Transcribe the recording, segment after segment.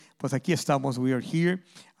pues aquí estamos, we are here.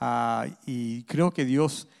 Y creo que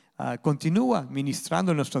Dios continúa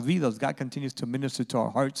ministrando en nuestras vidas. God continues to minister to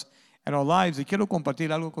our hearts and our lives. Y quiero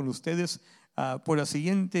compartir algo con ustedes por las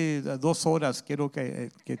siguientes 2 horas. Quiero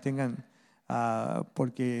que tengan,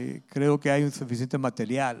 porque creo que hay un suficiente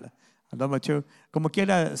material. Como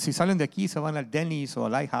quiera, si salen de aquí, se van al Denny's o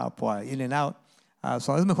al IHOP o a In-N-Out.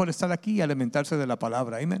 So es mejor estar aquí y alimentarse de la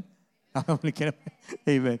palabra. Amén.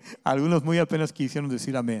 Amen. Algunos muy apenas quisieron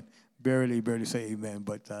decir amén. Barely say amen,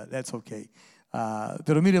 but that's okay.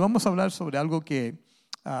 Pero mire, vamos a hablar sobre algo que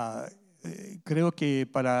creo que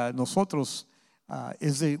para nosotros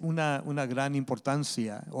es de una gran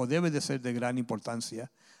importancia, o debe de ser de gran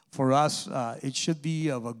importancia. For us, it should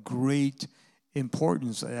be of a great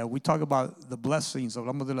importance. We talk about the blessings,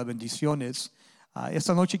 hablamos de las bendiciones.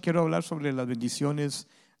 Esta noche quiero hablar sobre las bendiciones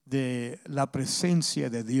de la presencia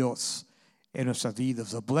de Dios en nuestras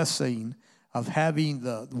vidas, the blessing of having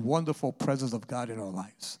the wonderful presence of God in our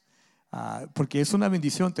lives. Porque es una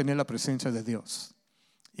bendición tener la presencia de Dios.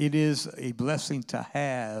 It is a blessing to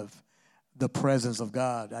have the presence of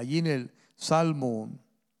God. Allí en el Salmo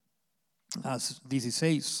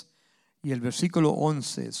 16 y el versículo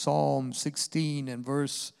 11, Psalm 16 and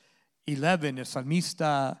verse 11, el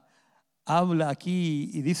salmista habla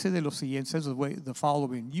aquí y dice de lo siguiente, says the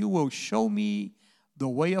following: You will show me the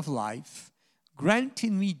way of life,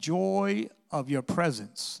 granting me joy of your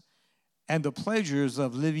presence and the pleasures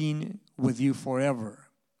of living with you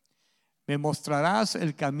forever. Me mostrarás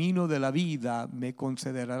el camino de la vida, me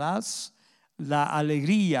concederás la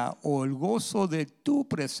alegría o el gozo de tu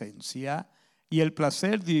presencia y el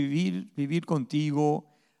placer de vivir contigo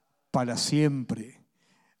para siempre.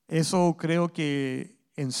 Eso creo que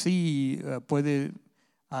en sí puede,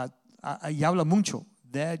 y habla mucho.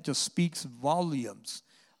 That just speaks volumes.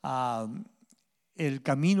 El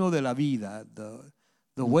camino de la vida,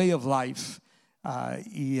 the way of life.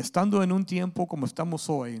 Y estando en un tiempo como estamos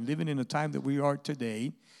hoy, living in a time that we are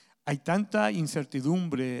today, hay tanta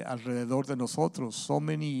incertidumbre alrededor de nosotros, so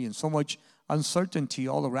much uncertainty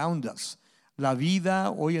all around us. La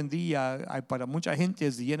vida hoy en día, para mucha gente,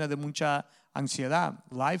 es llena de mucha ansiedad.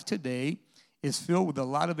 Life today is filled with a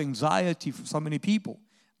lot of anxiety for so many people.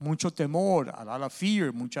 Mucho temor, a lot of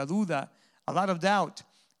fear, mucha duda, a lot of doubt.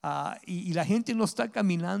 Y la gente no está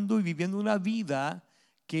caminando y viviendo una vida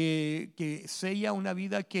que sea una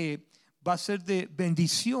vida que va a ser de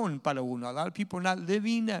bendición para uno. A lot of people are not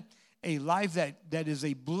living a life that is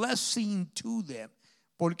a blessing to them.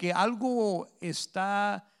 Porque algo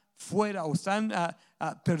está fuera o están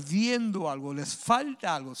perdiendo algo, les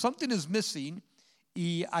falta algo. Something is missing.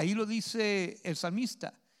 Y ahí lo dice el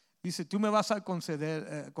salmista. Dice, tú me vas a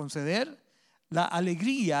conceder la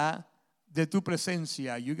alegría de tu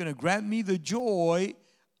presencia. You're going to grant me the joy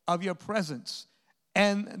of your presence.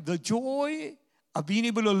 And the joy of being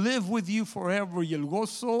able to live with you forever. Y el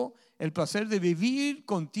gozo, el placer de vivir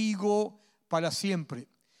contigo para siempre.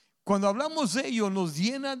 Cuando hablamos de ello, nos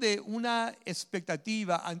llena de una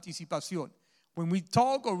expectativa, anticipación. When we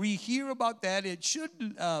talk or we hear about that, it should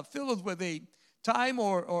fill us with a time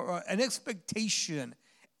or an expectation,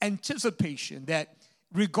 anticipation that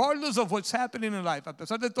regardless of what's happening in life, a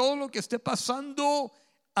pesar de todo lo que esté pasando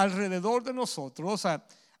alrededor de nosotros,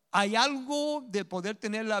 hay algo de poder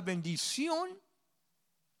tener la bendición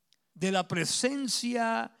de la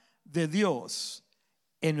presencia de Dios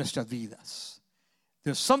en nuestras vidas.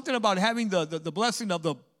 There's something about having the blessing of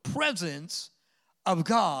the presence of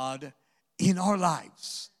God in our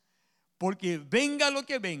lives. Porque venga lo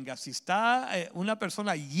que venga, si está una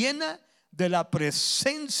persona llena de la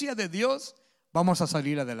presencia de Dios, vamos a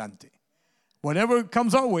salir adelante. Whatever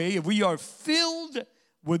comes our way, if we are filled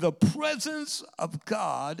with the presence of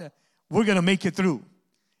God, we're going to make it through.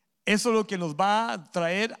 Eso es lo que nos va a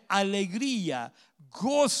traer alegría,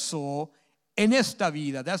 gozo en esta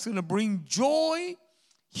vida. That's going to bring joy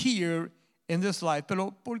here in this life.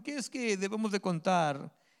 Pero ¿por qué es que debemos de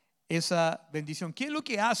contar esa bendición? ¿Qué es lo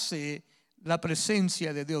que hace la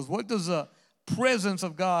presencia de Dios? What does the presence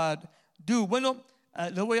of God do? Bueno,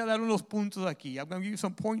 les voy a dar unos puntos aquí. I'm going to give you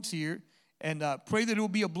some points here and pray that it will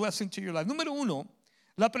be a blessing to your life. Número 1,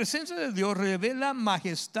 la presencia de Dios revela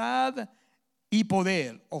majestad y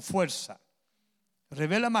poder o fuerza.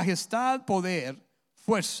 Revela majestad, poder,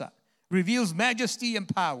 fuerza. Reveals majesty and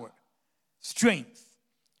power, strength.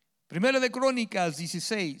 Primera de Crónicas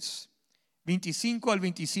 16, 25 al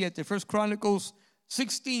 27. First Chronicles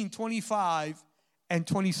 16, 25 and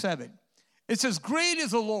 27. It says, great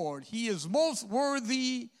is the Lord. He is most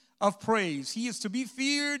worthy of praise. He is to be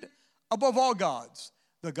feared above all gods.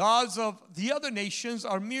 The gods of the other nations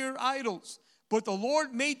are mere idols, but the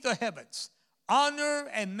Lord made the heavens. honor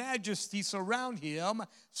and majesty surround him.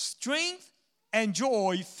 Strength and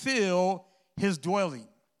joy fill his dwelling.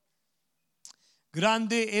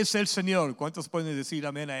 Grande es el Señor. ¿Cuántos pueden decir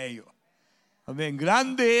amén a ello? Amén.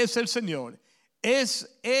 Grande es el Señor. Es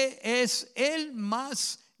el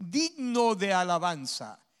más digno de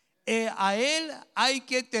alabanza. A él hay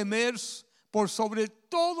que temer por sobre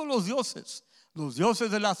todos los dioses. Los dioses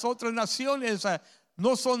de las otras naciones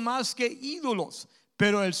no son más que ídolos,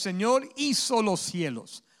 pero el Señor hizo los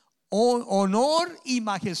cielos. Honor y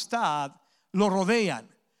majestad lo rodean.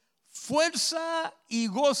 Fuerza y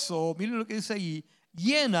gozo, miren lo que dice ahí,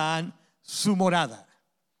 llenan su morada.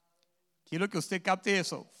 Quiero que usted capte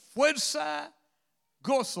eso. Fuerza,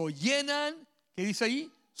 gozo, llenan, ¿qué dice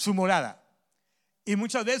ahí? Su morada. Y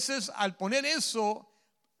muchas veces al poner eso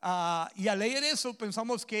y al leer eso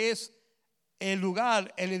pensamos que es el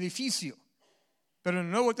lugar, el edificio. Pero en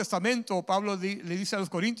el Nuevo Testamento Pablo le dice a los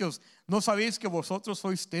corintios, ¿no sabéis que vosotros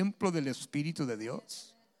sois templo del Espíritu de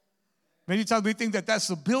Dios? Many times we think that that's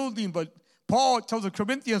the building, but Paul tells the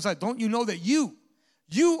Corinthians that, don't you know that you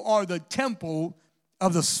are the temple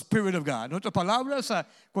of the Spirit of God? En otras palabras,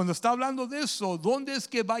 cuando está hablando de eso, ¿dónde es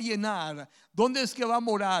que va a llenar? ¿Dónde es que va a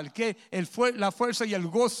morar? ¿Qué la fuerza y el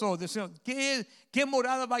gozo del Señor? ¿Qué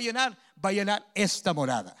morada va a llenar? Va a llenar esta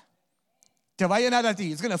morada. Te va a llenar a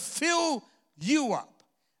ti. It's going to fill you up.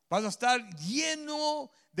 Vas a estar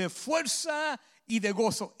lleno de fuerza y de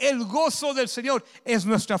gozo. El gozo del Señor es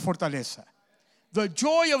nuestra fortaleza. The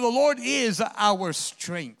joy of the Lord is our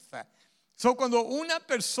strength. So cuando una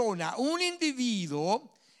persona, un individuo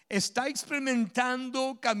está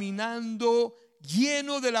experimentando, caminando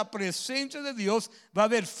lleno de la presencia de Dios, va a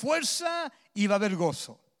haber fuerza y va a haber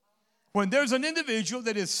gozo. When there's an individual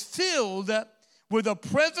that is filled with the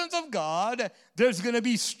presence of God, there's going to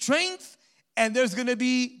be strength and there's going to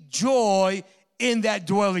be joy in that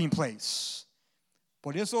dwelling place.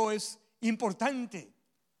 Por eso es importante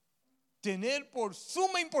tener por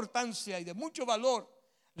suma importancia y de mucho valor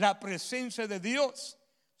la presencia de Dios.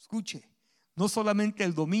 Escuche, no solamente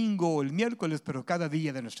el domingo o el miércoles, pero cada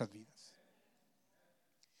día de nuestras vidas.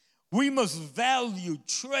 We must value,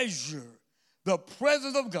 treasure the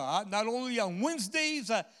presence of God, not only on Wednesdays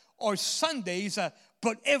or Sundays,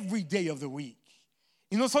 but every day of the week.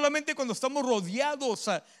 Y no solamente cuando estamos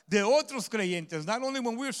rodeados de otros creyentes, not only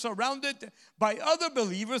when we're surrounded by other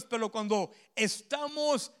believers, pero cuando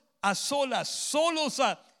estamos a solas, solos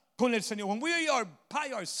con el Señor. When we are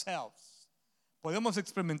by ourselves, podemos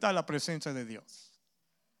experimentar la presencia de Dios.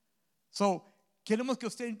 So, queremos que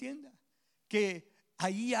usted entienda que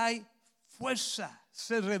ahí hay fuerza.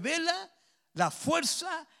 Se revela la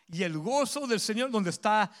fuerza y el gozo del Señor donde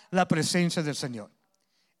está la presencia del Señor.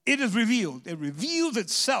 It is revealed. It reveals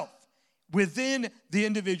itself within the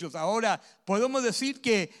individuals. Ahora, podemos decir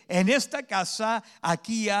que en esta casa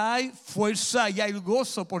aquí hay fuerza y hay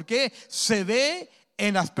gozo porque se ve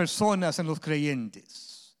en las personas, en los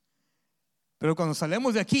creyentes. Pero cuando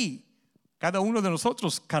salimos de aquí, cada uno de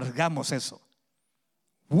nosotros cargamos eso.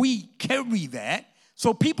 We carry that.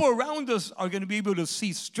 So people around us are going to be able to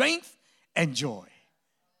see strength and joy.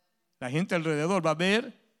 La gente alrededor va a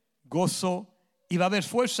ver gozo y va a haber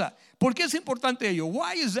fuerza. ¿Por qué es importante ello?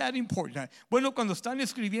 Why is that important? Bueno, cuando están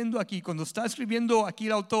escribiendo aquí, cuando está escribiendo aquí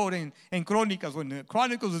el autor en Crónicas, when the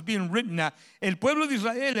Chronicles is being written, el pueblo de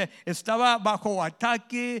Israel estaba bajo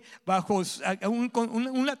ataque, bajo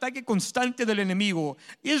un ataque constante del enemigo.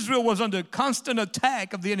 Israel was under constant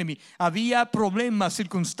attack of the enemy. Había problemas,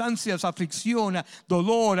 circunstancias, aflicción,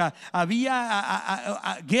 dolor,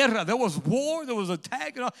 había guerra. There was war, there was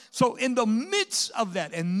attack. So in the midst of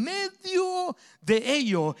that, en medio de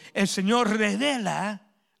ello, el Señor revela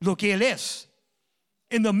lo que Él es.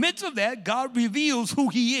 In the midst of that, God reveals who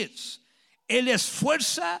He is. Él es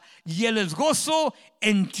fuerza y Él es gozo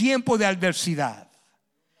en tiempo de adversidad.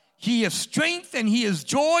 He is strength and He is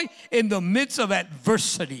joy in the midst of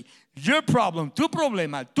adversity. Your problem, tu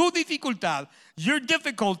problema, tu dificultad, your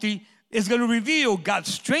difficulty is going to reveal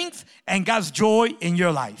God's strength and God's joy in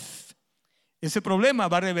your life. Ese problema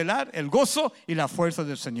va a revelar el gozo y la fuerza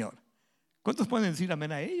del Señor. ¿Cuántos pueden decir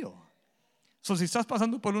amén a ello? So, si estás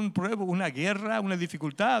pasando por un prueba, una guerra, una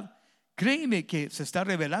dificultad, créeme que se está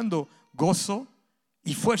revelando gozo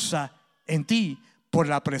y fuerza en ti por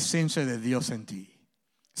la presencia de Dios en ti.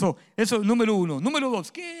 So, eso es número uno. Número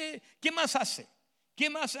dos, ¿qué más hace? ¿Qué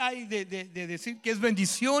más hay de decir que es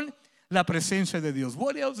bendición la presencia de Dios?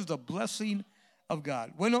 What else is the blessing of God?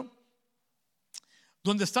 Bueno,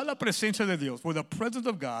 donde está la presencia de Dios, where the presence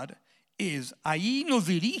of God is, ahí nos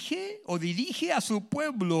dirige a su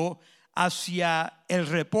pueblo hacia el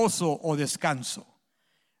reposo o descanso.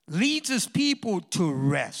 Leads his people to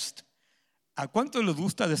rest. ¿A cuántos les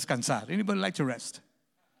gusta descansar? Anybody like to rest?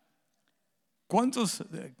 ¿Cuántos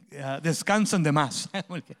descansan de más?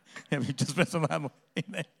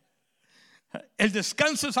 El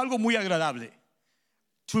descanso es algo muy agradable.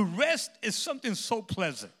 To rest is something so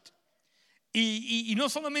pleasant. Y no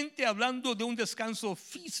solamente hablando de un descanso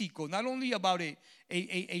físico, not only about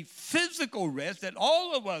a physical rest that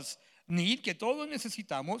all of us need, que todos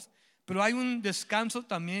necesitamos, pero hay un descanso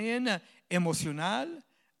también emocional,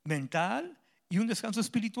 mental y un descanso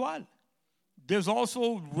espiritual. There's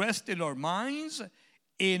also rest in our minds,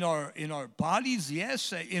 in our bodies,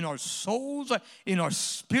 yes, in our souls, in our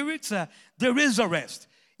spirits. There is a rest.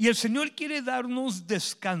 Y el Señor quiere darnos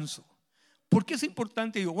descanso. ¿Por qué es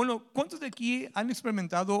importante? Bueno, ¿cuántos de aquí han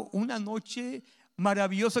experimentado una noche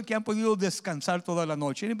maravillosa que han podido descansar toda la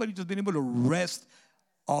noche? Anybody just been able to rest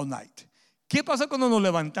all night? ¿Qué pasa cuando nos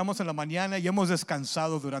levantamos en la mañana y hemos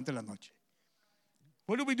descansado durante la noche?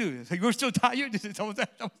 What do we do? You're still tired?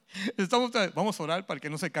 Vamos a orar para que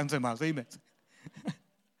no se canse más. Amen.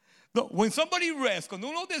 No, when somebody rests, cuando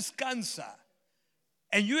uno descansa,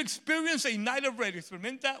 and you experience a night of rest,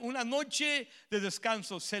 experimenta una noche de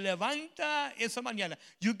descanso, se levanta esa mañana.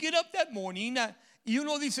 You get up that morning y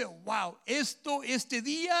uno dice, wow, este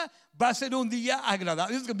día va a ser un día agradable.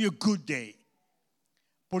 This is going to be a good day.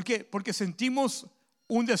 ¿Por qué? Porque sentimos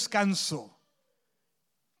un descanso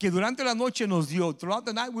que durante la noche nos dio. Throughout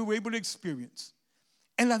the night we were able to experience.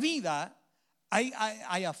 En la vida hay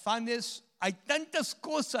afanes, hay tantas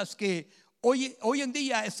cosas que hoy en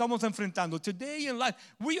día estamos enfrentando. Today in life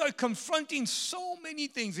we are confronting so many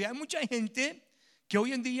things. Y hay mucha gente que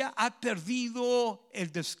hoy en día ha perdido el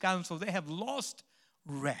descanso. They have lost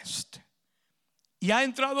rest. Y ha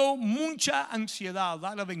entrado mucha ansiedad, a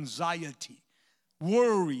lot of anxiety,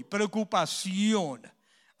 worry, preocupación.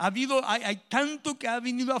 Hay tanto que ha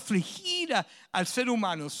venido a afligir al ser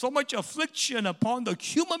humano. So much affliction upon the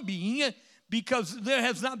human being because there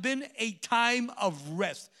has not been a time of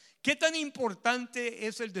rest. ¿Qué tan importante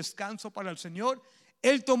es el descanso para el Señor?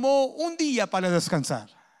 Él tomó un día para descansar.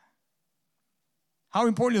 How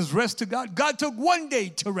important is rest to God? God took one day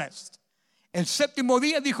to rest. El séptimo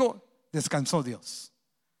día dijo, descansó Dios.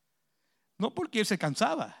 No porque Él se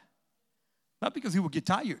cansaba. Not because He would get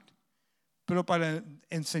tired. Pero para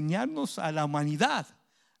enseñarnos a la humanidad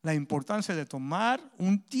la importancia de tomar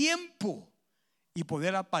un tiempo y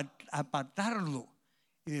poder apartarlo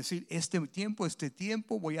y decir, este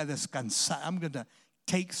tiempo voy a descansar. I'm going to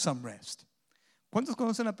take some rest. ¿Cuántos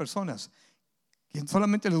conocen a personas que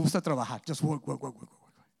solamente les gusta trabajar? Just work.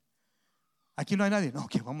 Aquí no hay nadie. No,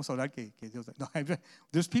 que vamos a hablar que Dios. No,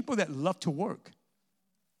 there's people that love to work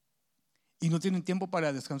y no tienen tiempo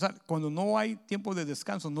para descansar. Cuando no hay tiempo de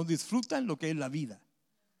descanso, no disfrutan lo que es la vida.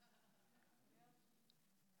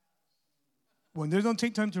 When they don't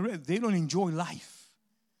take time to rest, they don't enjoy life.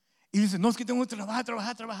 Y dicen, no, es que tengo que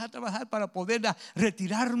trabajar para poder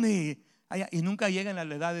retirarme. Y nunca llegan a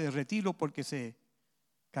la edad de retiro porque se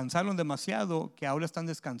cansaron demasiado que ahora están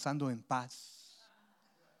descansando en paz.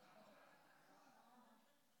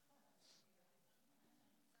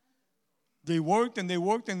 They worked and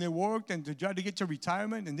to try to get to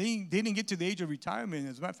retirement, and they didn't get to the age of retirement.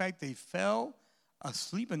 As a matter of fact, they fell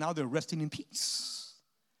asleep and now they're resting in peace.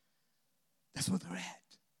 That's where they're at.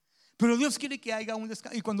 Pero Dios quiere que haya un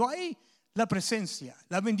descanso. Y cuando hay la presencia,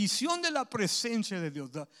 la bendición de la presencia de Dios,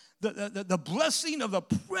 the blessing of the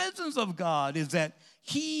presence of God is that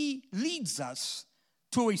He leads us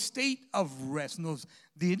to a state of rest. Nos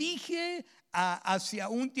dirige hacia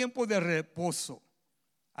un tiempo de reposo.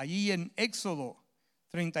 Allí en Éxodo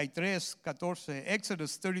 33:14,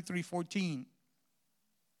 Exodus 33:14.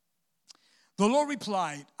 The Lord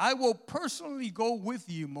replied, I will personally go with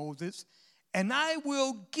you, Moses, and I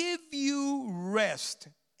will give you rest.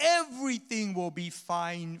 Everything will be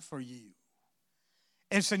fine for you.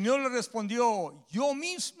 El Señor le respondió, yo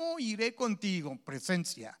mismo iré contigo,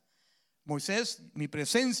 presencia. Moisés, mi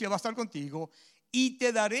presencia va a estar contigo y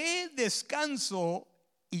te daré descanso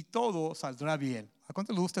y todo saldrá bien. ¿A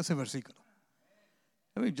cuánto le gusta ese versículo?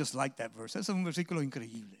 I mean, just like that verse. Es un versículo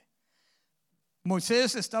increíble.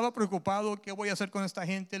 Moisés estaba preocupado, ¿qué voy a hacer con esta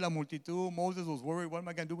gente? La multitud. Moses was worried, what am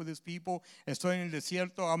I going to do with these people? Estoy en el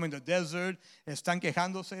desierto, I'm in the desert. Están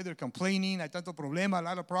quejándose, they're complaining, hay tanto problema, a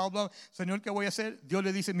lot of problem. Señor, ¿qué voy a hacer? Dios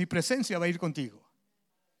le dice, mi presencia va a ir contigo.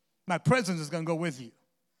 My presence is going to go with you.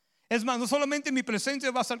 Es más, no solamente mi presencia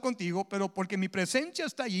va a estar contigo, pero porque mi presencia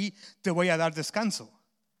está allí, te voy a dar descanso.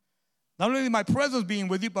 Not only my presence being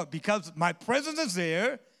with you, but because my presence is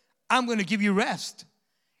there, I'm going to give you rest.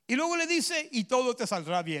 Y luego le dice, y todo te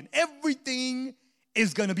saldrá bien. Everything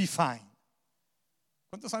is going to be fine.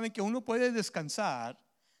 ¿Cuántos saben que uno puede descansar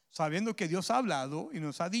sabiendo que Dios ha hablado y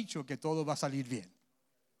nos ha dicho que todo va a salir bien.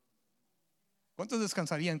 ¿Cuántos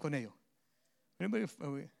descansarían con ello?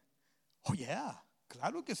 Oh, yeah,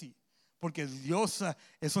 claro que sí. Porque Dios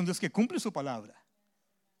es un Dios que cumple su palabra.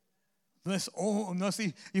 No es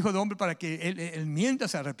hijo de hombre para que él mienta,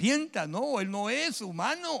 se arrepienta. No, Él no es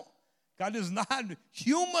humano. God is not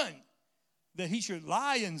human that He should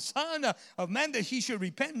lie, and son of man that He should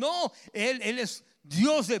repent. No, Él es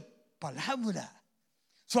Dios de palabra.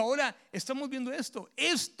 So ahora estamos viendo esto.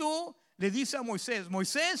 Esto le dice a Moisés.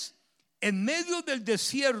 Moisés, en medio del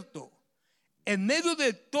desierto, en medio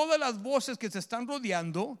de todas las voces que te están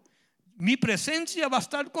rodeando, mi presencia va a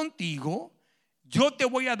estar contigo. Yo te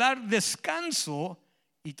voy a dar descanso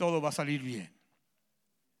y todo va a salir bien.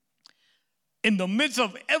 In the midst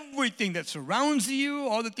of everything that surrounds you,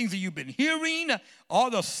 all the things that you've been hearing,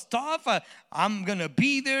 all the stuff, I'm going to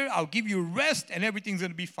be there, I'll give you rest, and everything's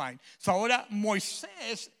going to be fine. So ahora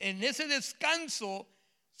Moisés en ese descanso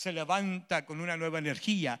se levanta con una nueva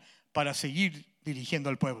energía para seguir dirigiendo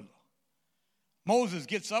al pueblo. Moses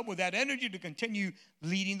gets up with that energy to continue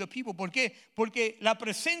leading the people. ¿Por qué? Porque la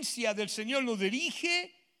presencia del Señor nos dirige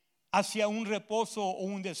hacia un reposo o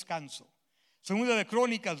un descanso. Segunda de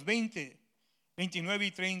Crónicas 20, 29 y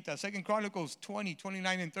 30. Second Chronicles 20,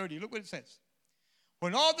 29 and 30. Look what it says.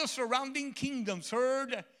 When all the surrounding kingdoms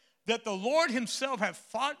heard that the Lord himself had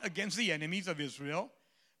fought against the enemies of Israel,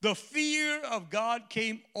 the fear of God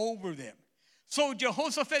came over them. So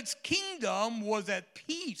Jehoshaphat's kingdom was at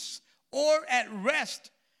peace or at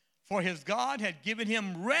rest, for his God had given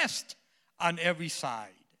him rest on every side.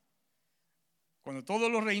 Cuando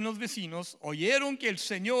todos los reinos vecinos oyeron que el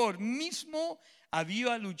Señor mismo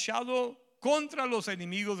había luchado contra los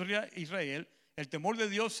enemigos de Israel, el temor de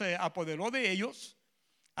Dios se apoderó de ellos.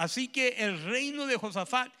 Así que el reino de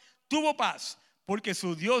Josafat tuvo paz, porque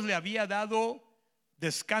su Dios le había dado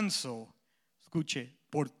descanso, escuche,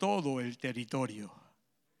 por todo el territorio.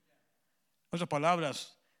 En otras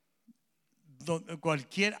palabras,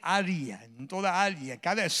 cualquier área, en toda área,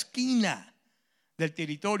 cada esquina del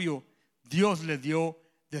territorio, Dios le dio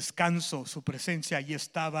descanso. Su presencia allí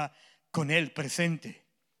estaba con él presente.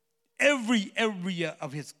 Every area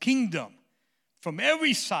of his kingdom, from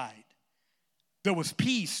every side, there was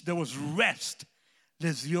peace, there was rest.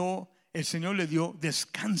 El Señor le dio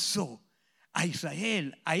descanso a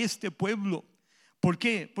Israel, a este pueblo. ¿Por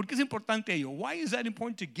qué? ¿Por qué es importante ello? Why is that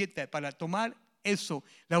important to get that? Para tomar eso,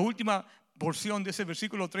 la última porción de ese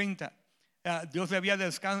versículo 30. Dios le había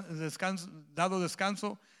dado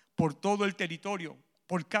descanso por todo el territorio,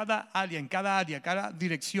 por cada área, en cada área, cada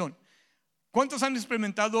dirección. ¿Cuántos han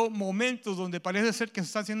experimentado momentos donde parece ser que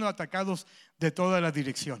están siendo atacados de todas las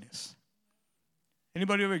direcciones?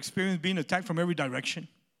 Anybody ever experienced being attacked from every direction?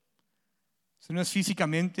 Si no es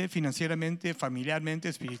físicamente, financieramente, familiarmente,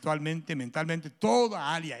 espiritualmente, mentalmente,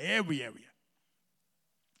 toda área, every area.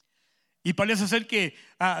 Y parece ser que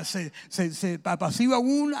se apacigua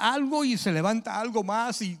algo y se levanta algo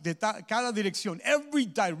más, y de cada dirección, every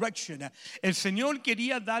direction. El Señor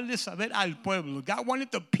quería darle saber al pueblo. God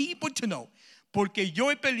wanted the people to know, porque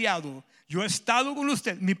yo he peleado, yo he estado con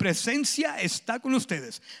ustedes, mi presencia está con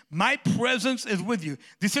ustedes. My presence is with you.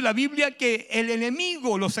 Dice la Biblia que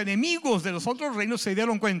los enemigos de los otros reinos se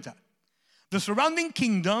dieron cuenta. The surrounding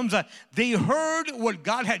kingdoms, they heard what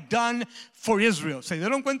God had done for Israel. Se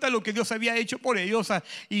dieron cuenta de lo que Dios había hecho por ellos,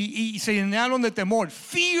 y se llenaron de temor.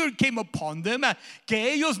 Fear came upon them,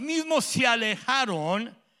 que ellos mismos se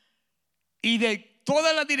alejaron, y de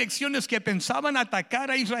todas las direcciones que pensaban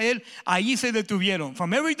atacar a Israel, ahí se detuvieron.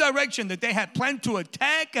 From every direction that they had planned to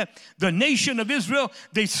attack the nation of Israel,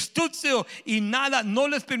 they stood still, y nada,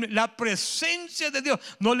 la presencia de Dios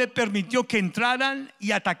no les permitió que entraran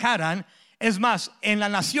y atacaran. Es más, en la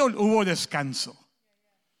nación hubo descanso.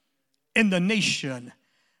 In the nation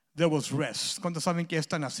there was rest. ¿Cuántos saben que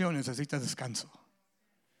esta nación necesita descanso?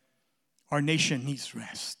 Our nation needs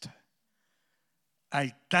rest.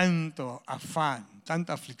 Hay tanto afán,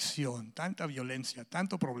 tanta aflicción, tanta violencia,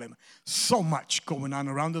 tanto problema. So much going on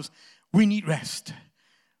around us. We need rest.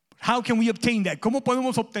 How can we obtain that? ¿Cómo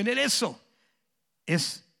podemos obtener eso?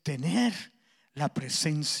 Es tener la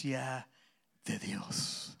presencia de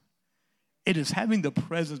Dios. It is having the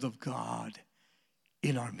presence of God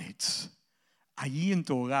in our midst. Allí en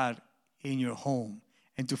tu hogar, in your home,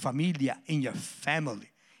 en tu familia, in your family,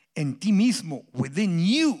 en ti mismo, within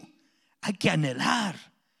you. Hay que anhelar,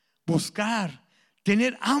 buscar,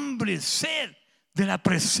 tener hambre, sed de la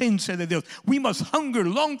presencia de Dios. We must hunger,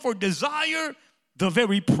 long for, desire the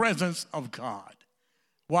very presence of God.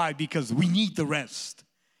 Why? Because we need the rest.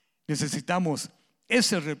 Necesitamos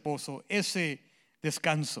ese reposo, ese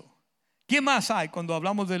descanso ¿Qué más hay cuando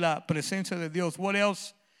hablamos de la presencia de Dios? What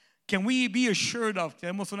else can we be assured of?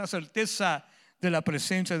 Tenemos una certeza de la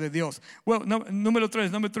presencia de Dios. Well, number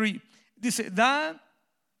three. Dice, da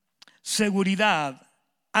seguridad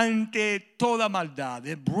ante toda maldad.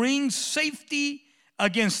 It brings safety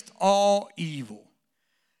against all evil.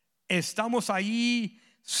 Estamos ahí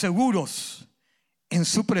seguros en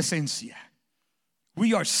su presencia.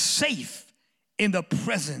 We are safe in the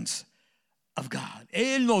presence of God.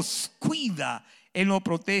 Él nos cuida, Él nos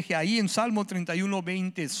protege. Ahí en Salmo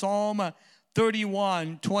 31:20, Psalm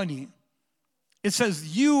 31:20, it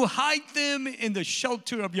says, you hide them in the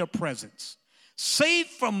shelter of your presence, safe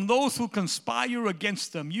from those who conspire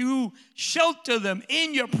against them. You shelter them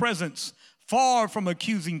in your presence, far from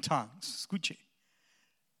accusing tongues. Escuche.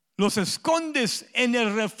 Los escondes en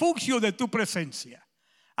el refugio de tu presencia,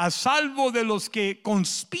 a salvo de los que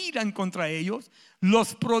conspiran contra ellos.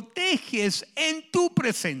 Los proteges en tu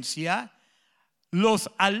presencia, los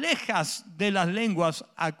alejas de las lenguas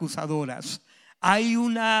acusadoras. Hay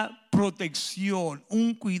una protección,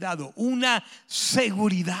 un cuidado, una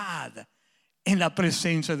seguridad en la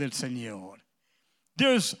presencia del Señor.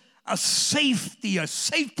 There's a safety, a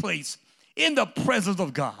safe place in the presence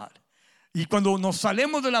of God. Y cuando nos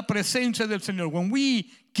salemos de la presencia del Señor, when we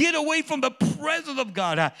get away from the presence of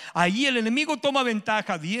God, ahí el enemigo toma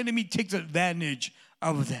ventaja. The enemy takes advantage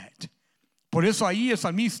of that. Por eso ahí el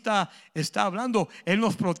salmista está hablando. Él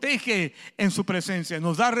nos protege en su presencia,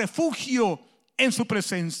 nos da refugio en su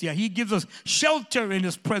presencia. He gives us shelter in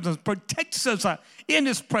His presence, protects us in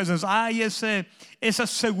His presence. Hay esa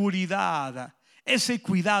seguridad, ese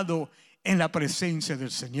cuidado en la presencia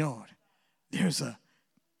del Señor. There's a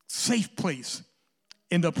safe place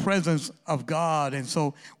in the presence of God. And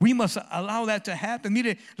so we must allow that to happen.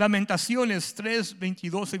 Mire, Lamentaciones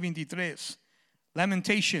 3:22 y 23.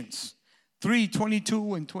 Lamentations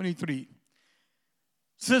 3:22 and 23.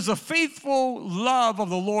 Says, the faithful love of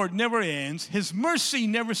the Lord never ends. His mercy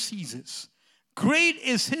never ceases. Great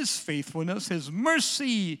is His faithfulness. His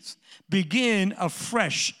mercies begin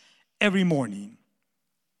afresh every morning.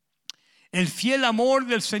 El fiel amor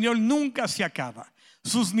del Señor nunca se acaba.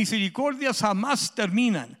 Sus misericordias jamás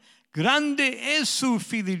terminan. Grande es su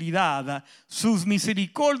fidelidad. Sus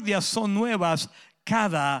misericordias son nuevas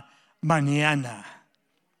cada mañana.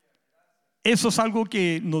 Eso es algo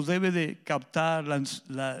que nos debe de captar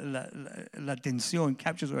la atención,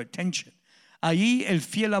 captures our attention. Ahí el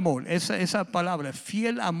fiel amor, esa palabra,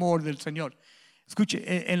 fiel amor del Señor. Escuche,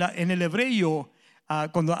 en el hebreo,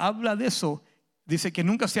 cuando habla de eso, dice que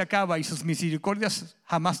nunca se acaba y sus misericordias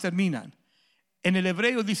jamás terminan. En el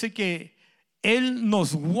hebreo dice que Él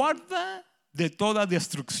nos guarda de toda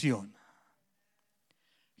destrucción.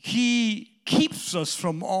 He keeps us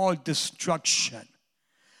from all destruction.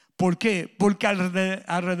 ¿Por qué? Porque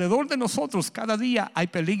alrededor de nosotros cada día hay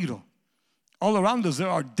peligro. All around us there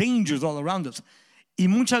are dangers all around us. Y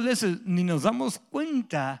muchas veces ni nos damos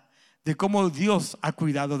cuenta de cómo Dios ha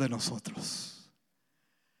cuidado de nosotros.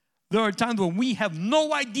 There are times when we have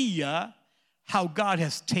no idea how God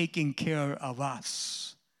has taken care of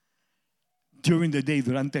us during the day,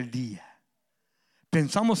 durante el día.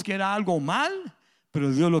 Pensamos que era algo mal,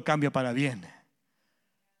 pero Dios lo cambia para bien.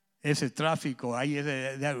 Ese tráfico, ahí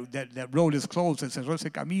that road is closed, se cerró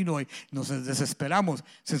ese camino y nos desesperamos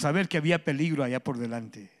sin saber que había peligro allá por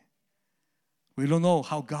delante. We don't know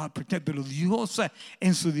how God protects, pero Dios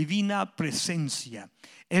en su divina presencia,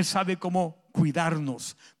 Él sabe cómo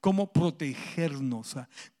cuidarnos, cómo protegernos,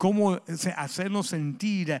 cómo hacernos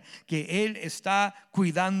sentir que Él está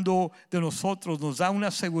cuidando de nosotros. Nos da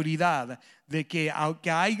una seguridad de que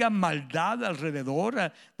aunque haya maldad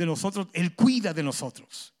alrededor de nosotros, Él cuida de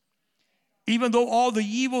nosotros. Even though all the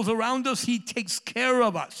evils around us, He takes care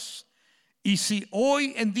of us. Y si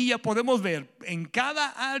hoy en día podemos ver en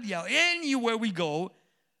cada área, anywhere we go,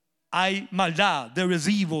 hay maldad. There is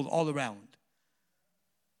evil all around.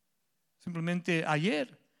 Simplemente ayer,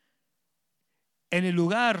 en el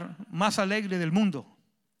lugar más alegre del mundo,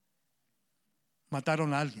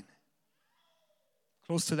 mataron a alguien.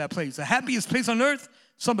 Close to that place, the happiest place on earth,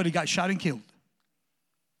 somebody got shot and killed.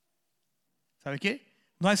 ¿Sabe qué?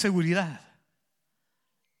 No hay seguridad.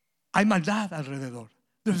 Hay maldad alrededor.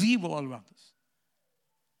 There's evil all around us.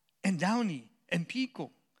 En Downey, en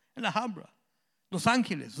Pico, en La Habra, Los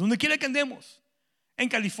Ángeles, donde quiera que andemos, en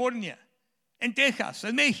California, en Texas,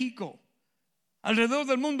 en México, alrededor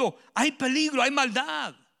del mundo, hay peligro, hay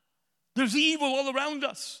maldad. There's evil all around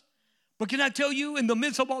us. But can I tell you, in the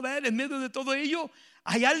midst of all that, en medio de todo ello,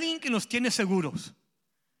 hay alguien que nos tiene seguros.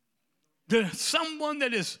 There's someone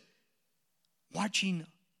that is watching,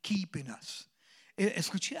 keeping us.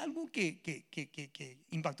 Escuché algo que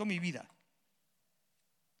impactó mi vida.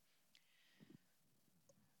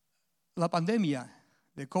 La pandemia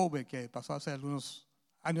de COVID que pasó hace algunos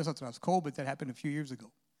años atrás, COVID that happened a few years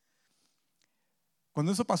ago.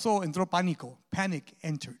 Cuando eso pasó, entró pánico. Panic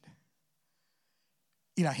entered.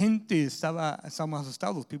 Y la gente estábamos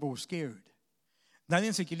asustados. People were scared.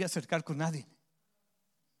 Nadie se quería acercar con nadie.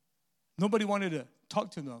 Nobody wanted to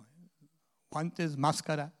talk to them. Guantes,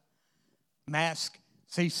 máscara, mask,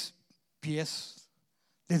 6 pies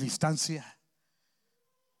de distancia.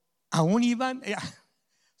 Aún iban.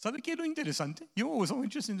 ¿Sabe qué es lo interesante? You know what was so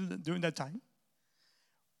interesting during that time?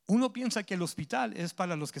 Uno piensa que el hospital es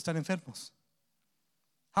para los que están enfermos.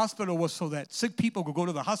 Hospital was so that sick people could go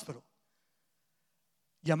to the hospital.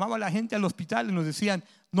 Llamaba a la gente al hospital y nos decían,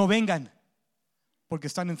 no vengan porque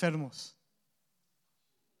están enfermos.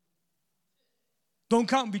 Don't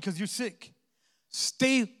come because you're sick.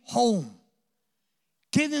 Stay home.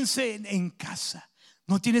 Quédense en casa.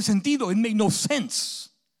 No tiene sentido. It made no sense.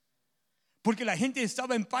 Porque la gente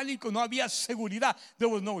estaba en pánico, no había seguridad. There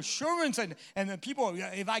was no assurance. And the people,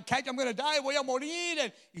 if I catch, I'm going to die, voy a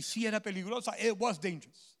morir. Y sí era peligrosa. It was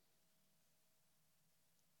dangerous.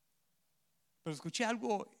 Pero escuché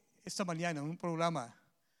algo esta mañana en un programa,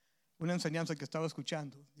 una enseñanza que estaba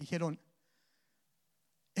escuchando. Dijeron,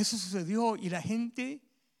 eso sucedió y la gente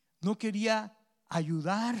no quería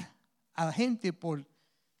ayudar a la gente por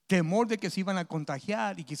temor de que se iban a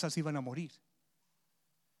contagiar y quizás iban a morir.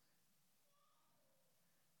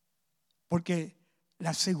 Porque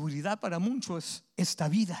la seguridad para muchos es esta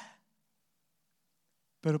vida.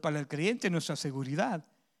 Pero para el creyente nuestra seguridad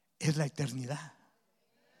es la eternidad.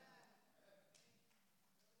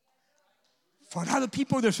 For other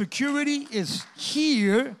people their security is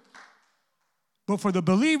here. But for the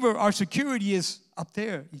believer our security is up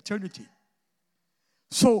there, eternity.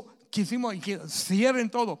 So quisimos que cierren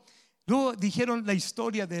todo. Luego dijeron la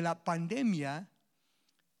historia de la pandemia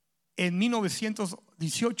en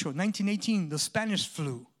 1918, the Spanish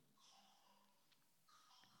flu.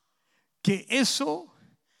 Que eso,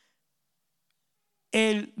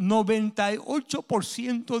 el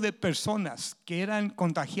 98% de personas que eran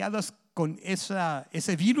contagiadas con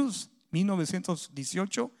ese virus,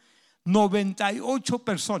 1918, 98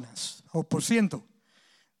 personas, o por ciento,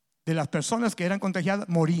 de las personas que eran contagiadas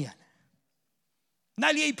morían.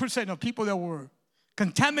 98% of people that were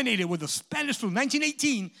contaminated with the Spanish flu,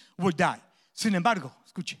 1918, would die. Sin embargo,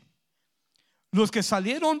 escuche, los que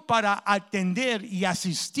salieron para atender y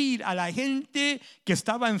asistir a la gente que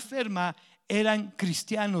estaba enferma eran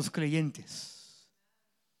cristianos creyentes.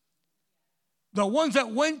 The ones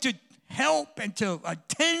that went to help and to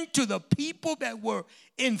attend to the people that were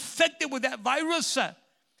infected with that virus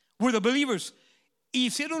were the believers. Y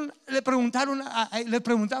le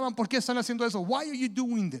preguntaban ¿por qué están haciendo eso? Why are you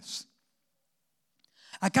doing this?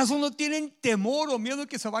 ¿Acaso no tienen temor o miedo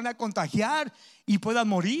que se van a contagiar y puedan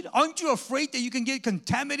morir? Aren't you afraid that you can get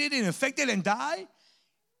contaminated and infected and die?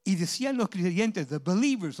 Y decían los creyentes, the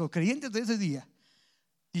believers, los creyentes de ese día,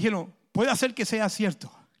 dijeron, puede ser que sea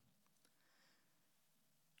cierto.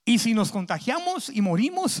 Y si nos contagiamos y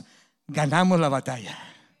morimos, ganamos la batalla.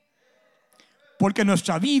 Porque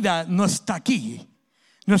nuestra vida no está aquí.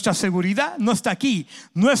 Nuestra seguridad no está aquí.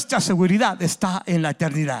 Nuestra seguridad está en la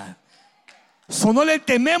eternidad. No le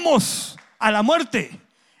tememos a la muerte.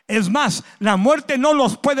 Es más, la muerte no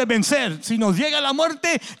nos puede vencer. Si nos llega la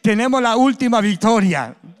muerte, tenemos la última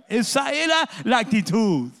victoria. Esa era la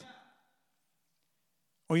actitud.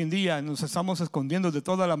 Hoy en día nos estamos escondiendo de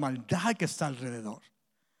toda la maldad que está alrededor.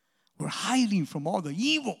 We're hiding from all the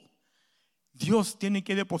evil. Dios tiene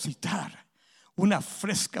que depositar una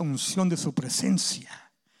fresca unción de su presencia.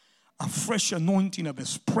 A fresh anointing of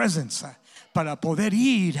His presence. Para poder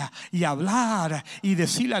ir y hablar y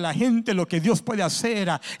decirle a la gente lo que Dios puede hacer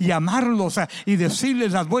y amarlos y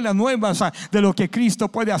decirles las buenas nuevas de lo que Cristo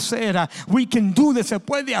puede hacer. We can do this, se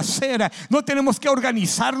puede hacer. No tenemos que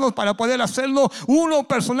organizarnos para poder hacerlo. Uno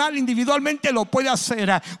personal, individualmente lo puede hacer.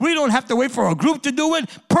 We don't have to wait for a group to do it.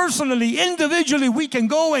 Personally, individually, we can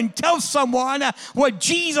go and tell someone what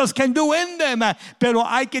Jesus can do in them. Pero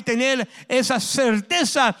hay que tener esa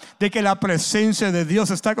certeza de que la presencia de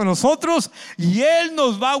Dios está con nosotros. Y Él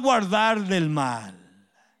nos va a guardar del mal.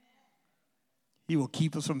 He will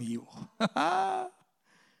keep us from evil.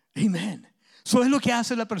 Amen. So es lo que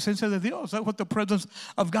hace la presencia de Dios. That's what the presence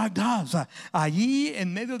of God does. Allí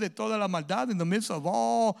en medio de toda la maldad, in the midst of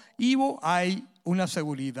all evil, hay una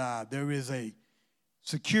seguridad. There is a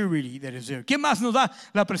security that is there. ¿Qué más nos da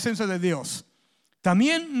la presencia de Dios?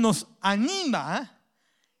 También nos anima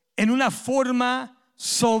en una forma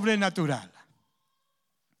sobrenatural.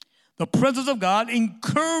 The presence of God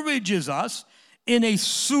encourages us in a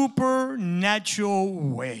supernatural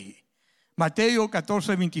way. Mateo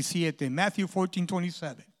 14:27, Matthew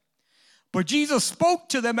 14:27. But Jesus spoke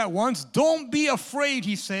to them at once. Don't be afraid,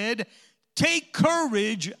 he said. Take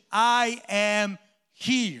courage, I am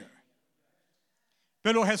here.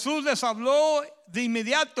 Pero Jesús les habló de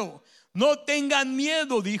inmediato. No tengan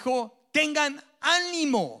miedo, dijo. Tengan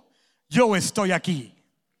ánimo. Yo estoy aquí.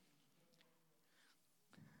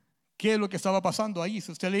 ¿Qué es lo que estaba pasando ahí?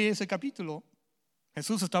 Si usted lee ese capítulo,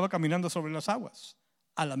 Jesús estaba caminando sobre las aguas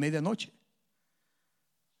a la medianoche.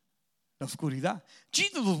 La oscuridad.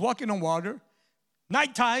 Jesus was walking on water.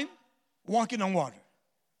 Nighttime, walking on water.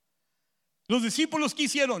 Los discípulos, ¿qué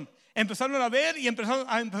hicieron? Empezaron a ver y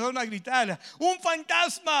empezaron a gritar, un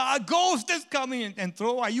fantasma, a ghost is coming.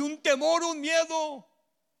 Entró, hay un temor, un miedo.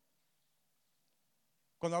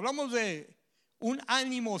 Cuando hablamos de un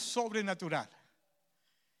ánimo sobrenatural,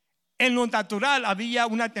 en lo natural había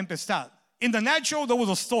una tempestad. In the natural there was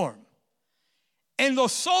a storm. En lo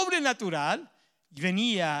sobrenatural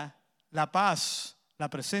venía la paz, la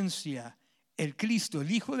presencia, el Cristo,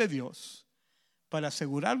 el Hijo de Dios, para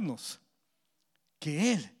asegurarnos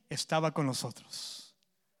que Él estaba con nosotros.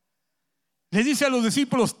 Le dice a los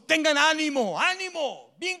discípulos, tengan ánimo,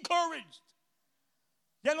 ánimo, be encouraged.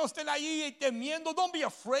 Ya no estén ahí temiendo, don't be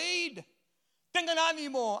afraid. Tengan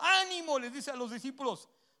ánimo, ánimo, les dice a los discípulos,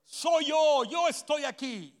 soy yo estoy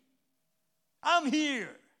aquí. I'm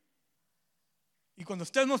here. Y cuando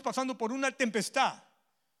estemos pasando por una tempestad,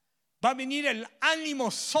 va a venir el ánimo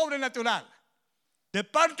sobrenatural de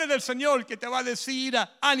parte del Señor que te va a decir,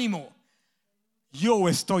 ánimo, yo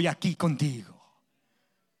estoy aquí contigo.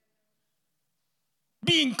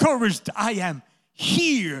 Be encouraged, I am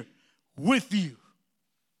here with you.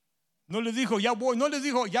 No les dijo, ya voy, no les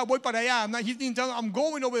dijo, ya voy para allá. I'm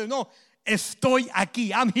going over there. No, estoy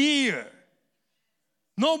aquí, I'm here.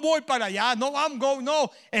 No voy para allá, no, I'm going,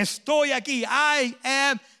 no, estoy aquí, I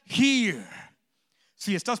am here.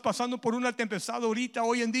 Si estás pasando por una tempestad ahorita,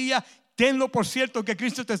 hoy en día, tenlo por cierto que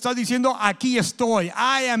Cristo te está diciendo, aquí estoy,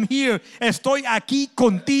 I am here, estoy aquí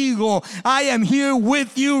contigo, I am here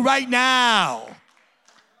with you right now.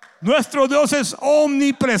 Nuestro Dios es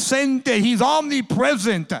omnipresente, He's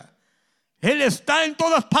omnipresent. Él está en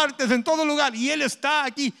todas partes, en todo lugar, y Él está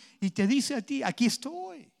aquí, y te dice a ti, aquí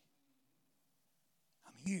estoy.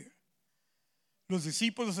 I'm here. Los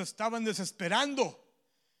discípulos estaban desesperando,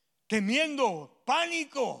 temiendo,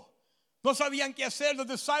 pánico. No sabían qué hacer. The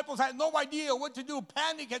disciples had no idea what to do.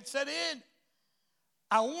 Panic had set in.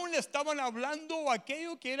 Aún le estaban hablando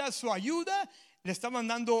aquello que era su ayuda, le estaban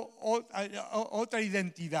dando otra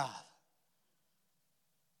identidad.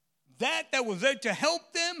 That was there to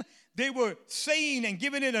help them, they were saying and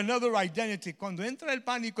giving it another identity. Cuando entra el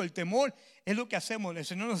pánico, el temor, es lo que hacemos. El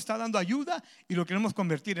Señor nos está dando ayuda y lo queremos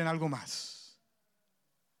convertir en algo más.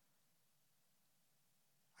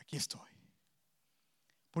 Aquí estoy.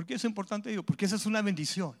 ¿Por qué es importante ello? Porque esa es una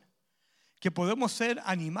bendición. Que podemos ser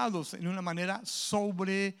animados en una manera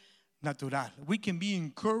sobrenatural. We can be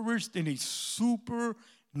encouraged in a supernatural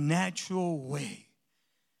way.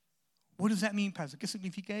 What does that mean, Pastor? ¿Qué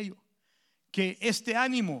significa ello? Que este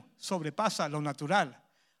ánimo sobrepasa lo natural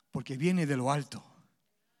porque viene de lo alto.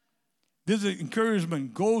 This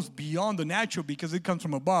encouragement goes beyond the natural because it comes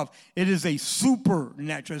from above. It is a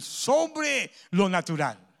supernatural, sobre lo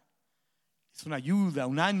natural. Es una ayuda,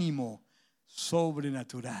 un ánimo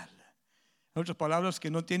sobrenatural. En otras palabras,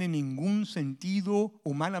 que no tiene ningún sentido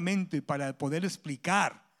humanamente para poder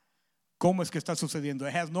explicar cómo es que está sucediendo.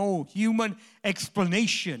 It has no human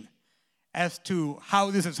explanation as to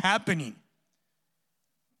how this is happening.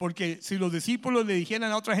 Porque si los discípulos le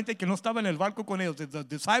dijeran a otra gente que no estaba en el barco con ellos, if the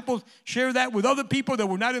disciples share that with other people that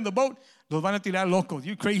were not in the boat, los van a tirar locos.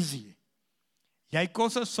 You're crazy. Y hay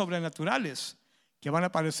cosas sobrenaturales que van a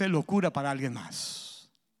parecer locura para alguien más.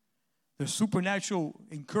 The supernatural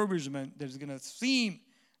encouragement that is going to seem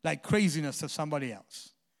like craziness to somebody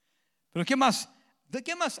else. Pero ¿qué más? ¿De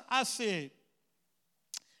qué más hace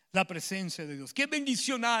la presencia de Dios? ¿Qué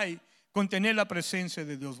bendición hay con tener la presencia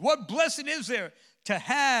de Dios? What blessing is there to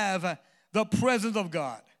have the presence of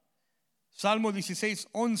God? Salmo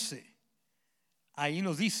 16:11. Ahí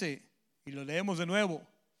nos dice, y lo leemos de nuevo.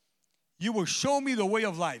 You will show me the way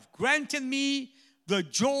of life, granting me the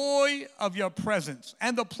joy of your presence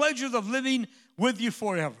and the pleasures of living with you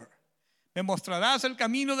forever. Me mostrarás el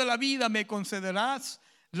camino de la vida, me concederás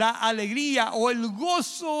la alegría o el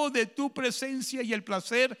gozo de tu presencia y el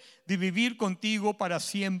placer de vivir contigo para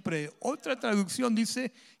siempre. Otra traducción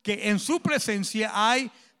dice que en su presencia hay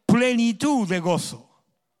plenitud de gozo.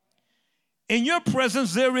 In your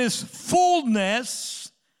presence there is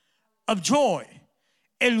fullness of joy.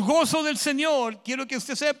 El gozo del Señor, quiero que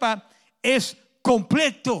usted sepa, es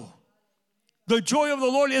completo. The joy of the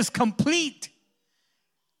Lord is complete.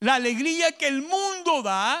 La alegría que el mundo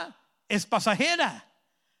da es pasajera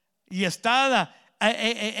y está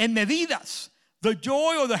en medidas. The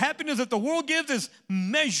joy or the happiness that the world gives is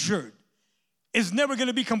measured. It's never going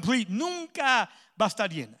to be complete. Nunca va a estar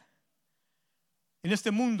llena. En este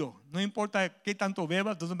mundo, no importa qué tanto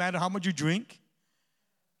bebas, doesn't matter how much you drink,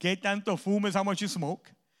 qué tanto fumes, how much you smoke,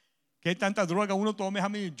 qué tanta droga uno tome, how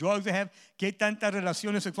many drugs they have, qué tantas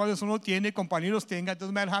relaciones sexuales uno tiene, compañeros tenga,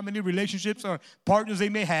 doesn't matter how many relationships or partners they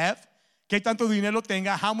may have, qué tanto dinero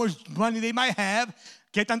tenga, how much money they might have,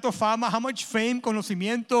 qué tanto fama, how much fame,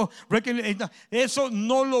 conocimiento, eso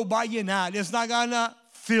no lo va a llenar. It's not gonna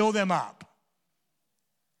fill them up.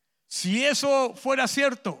 Si eso fuera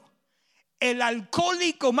cierto, el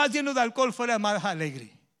alcohólico más lleno de alcohol fuera más alegre.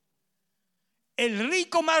 El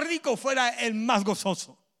rico más rico fuera el más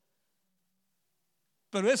gozoso.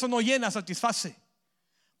 Pero eso no llena, satisface.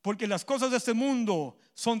 Porque las cosas de este mundo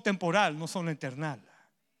son temporal, no son eternal.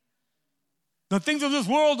 The things of this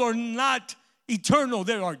world are not eternal,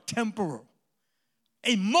 they are temporal.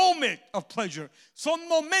 A moment of pleasure. Son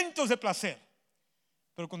momentos de placer.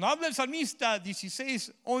 Pero cuando habla el salmista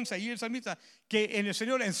 16:11, y el salmista, que en el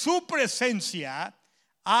Señor, en su presencia,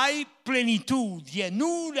 hay plenitud,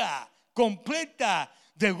 llenura completa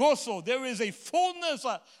de gozo. There is a fullness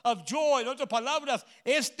of joy. En otras palabras,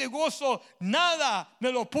 este gozo nada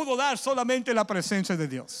me lo pudo dar, solamente la presencia de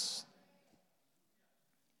Dios.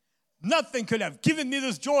 Nothing could have given me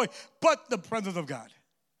this joy but the presence of God.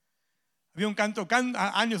 Había un canto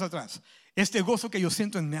años atrás. Este gozo que yo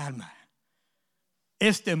siento en mi alma,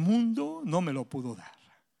 este mundo no me lo pudo dar.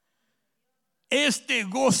 Este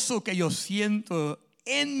gozo que yo siento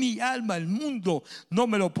en mi alma, el mundo no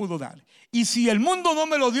me lo pudo dar. Y si el mundo no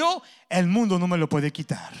me lo dio, el mundo no me lo puede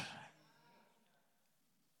quitar.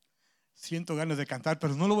 Siento ganas de cantar,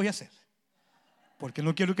 pero no lo voy a hacer, porque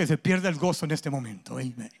no quiero que se pierda el gozo en este momento.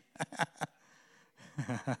 Amen.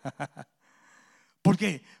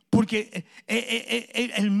 Porque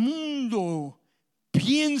el mundo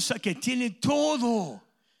piensa que tiene todo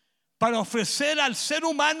para ofrecer al ser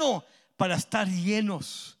humano para estar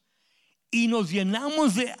llenos, y nos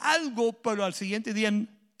llenamos de algo, pero al siguiente día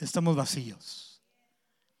estamos vacíos.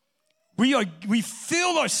 We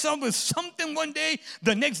fill ourselves with something one day,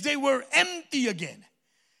 the next day we're empty again.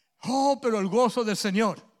 Oh, pero el gozo del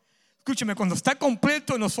Señor, escúcheme, cuando está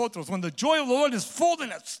completo en nosotros, when the joy of the Lord is full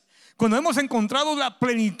in us, cuando hemos encontrado la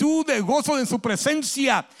plenitud de gozo en su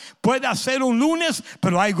presencia, puede ser un lunes,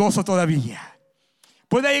 pero hay gozo todavía.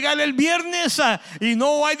 Puede llegar el viernes y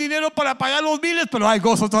no hay dinero para pagar los biles, pero hay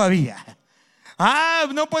gozo todavía.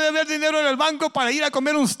 No puede haber dinero en el banco para ir a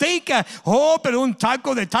comer un steak. Pero un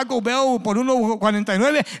taco de Taco Bell por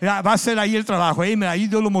 $1.49 va a ser ahí el trabajo. Ahí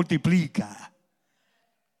Dios lo multiplica.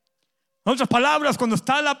 En otras palabras, cuando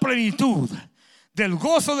está la plenitud del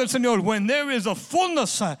gozo del Señor, when there is a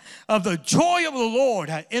fullness of the joy of the Lord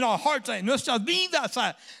in our hearts, en nuestras vidas,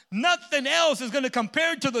 nothing else is going to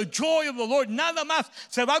compare to the joy of the Lord. Nada más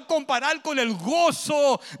se va a comparar con el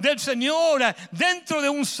gozo del Señor dentro de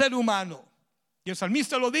un ser humano. Y el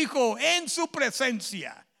salmista lo dijo: en su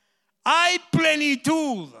presencia hay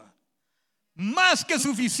plenitud más que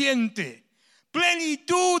suficiente,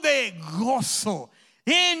 plenitud de gozo.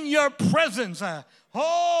 In your presence,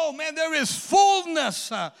 oh man, there is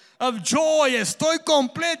fullness of joy. Estoy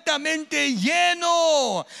completamente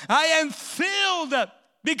lleno. I am filled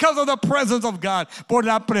because of the presence of God. Por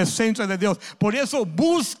la presencia de Dios. Por eso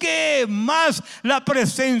busque más la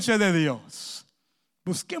presencia de Dios.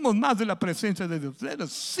 Busquemos más de la presencia de Dios. Let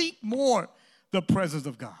us seek more the presence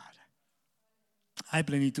of God. Hay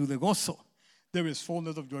plenitud de gozo. There is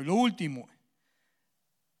fullness of joy. Lo último,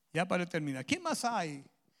 ya para terminar, ¿qué más hay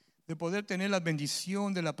de poder tener la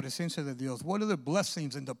bendición de la presencia de Dios? What are the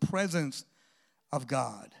blessings in the presence of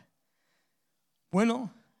God? Bueno,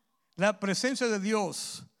 la presencia de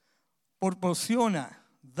Dios proporciona,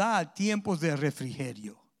 da tiempos de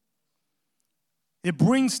refrigerio. It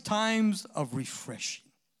brings times of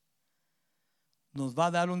refreshing. Nos va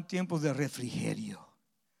a dar un tiempo de refrigerio.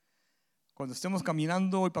 Cuando estemos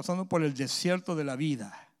caminando y pasando por el desierto de la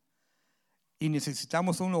vida y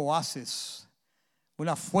necesitamos un oasis,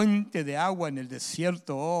 una fuente de agua en el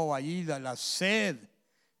desierto, allí la sed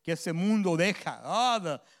que este mundo deja,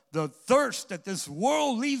 the thirst that this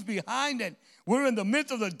world leaves behind, and we're in the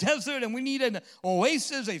midst of the desert and we need an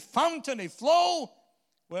oasis, a fountain, a flow.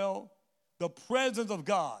 Well, the presence of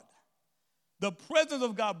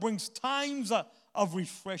God brings times of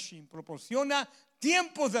refreshing, proporciona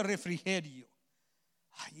tiempos de refrigerio.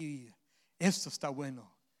 Ay, esto está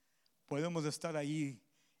bueno. Podemos estar ahí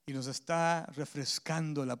y nos está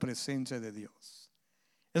refrescando la presencia de Dios.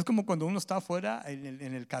 Es como cuando uno está afuera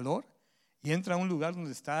en el calor y entra a un lugar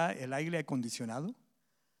donde está el aire acondicionado.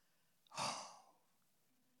 Oh,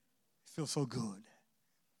 it feels so good.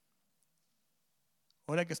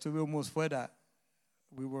 Ahora que estuvimos fuera,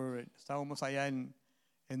 estábamos allá en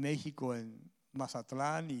México, en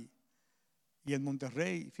Mazatlán y en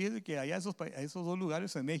Monterrey. Fíjate que allá esos dos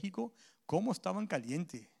lugares en México, cómo estaban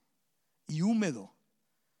calientes y húmedo.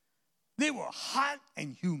 They were hot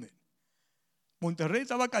and humid. Monterrey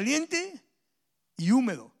estaba caliente y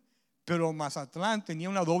húmedo, pero Mazatlán tenía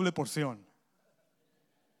una doble porción.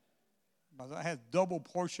 Mazatlán had double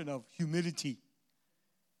portion of humidity.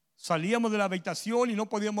 Salíamos de la habitación y no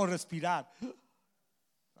podíamos respirar.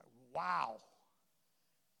 Wow.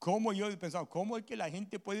 ¿Cómo yo he pensado? ¿Cómo es que la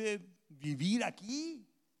gente puede vivir aquí?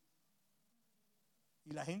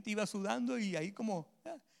 Y la gente iba sudando y ahí como,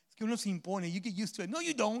 es que uno se impone. You get used to it. No,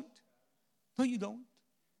 you don't. No, you don't.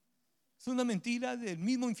 Es una mentira del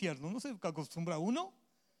mismo infierno. ¿No se acostumbra uno?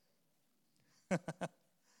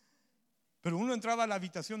 Pero uno entraba a la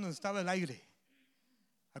habitación donde estaba el aire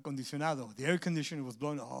acondicionado. The air conditioner was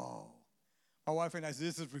blown. Oh, my wife and I said,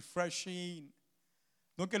 this is refreshing.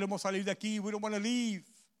 No queremos salir de aquí. We don't want to leave.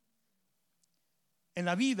 En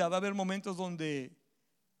la vida va a haber momentos donde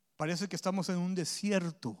parece que estamos en un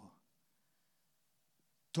desierto.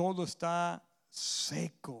 Todo está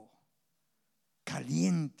seco,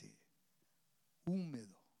 caliente,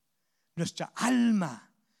 húmedo. Nuestra alma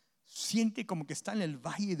siente como que está en el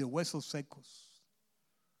valle de huesos secos.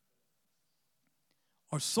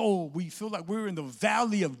 Our soul, we feel like we're in the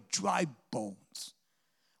valley of dry bones.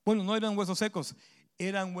 Bueno, no eran huesos secos,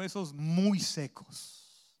 eran huesos muy secos.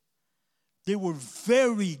 They were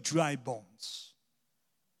very dry bones.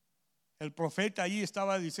 El profeta ahí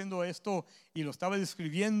estaba diciendo esto y lo estaba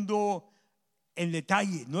describiendo en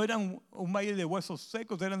detalle. No eran un valle de huesos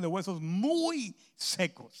secos, eran de huesos muy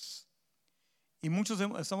secos. Y muchos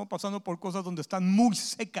estamos pasando por cosas donde están muy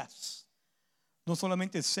secas. No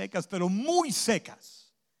solamente secas, pero muy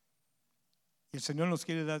secas. Y el Señor nos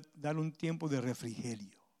quiere dar un tiempo de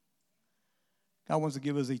refrigerio. God wants to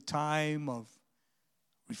give us a time of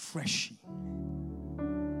refreshing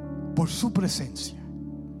por su presencia.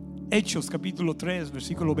 Hechos capítulo 3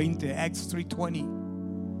 versículo 20, Acts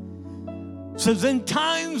 3:20 says, then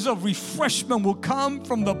times of refreshment will come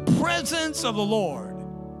from the presence of the Lord,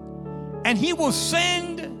 and he will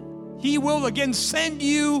again send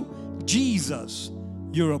you Jesus,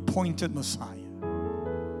 your appointed Messiah.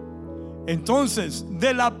 Entonces,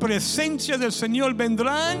 de la presencia del Señor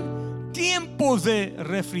vendrán tiempos de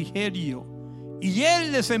refrigerio, y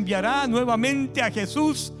Él les enviará nuevamente a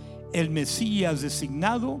Jesús, el Mesías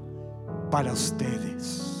designado para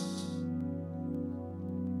ustedes.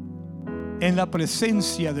 En la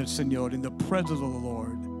presencia del Señor, in the presence of the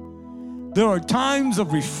Lord, there are times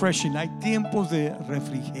of refreshing. Hay tiempos de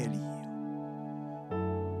refrigerio.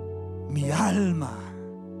 Mi alma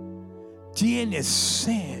tiene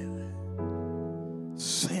sed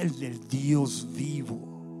del Dios vivo.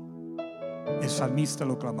 El salmista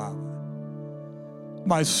lo clamaba.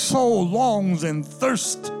 My soul longs and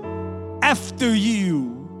thirsts after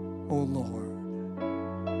you, oh Lord.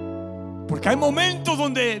 Porque hay momentos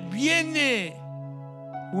donde viene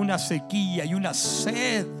una sequía y una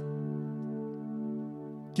sed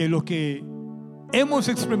que lo que hemos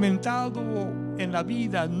experimentado en la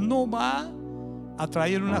vida no va a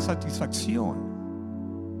traer una satisfacción.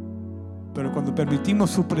 Pero cuando permitimos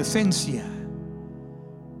su presencia,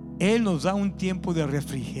 Él nos da un tiempo de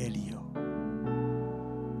refrigerio.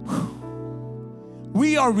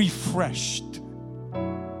 We are refreshed.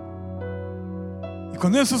 Y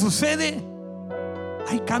cuando eso sucede,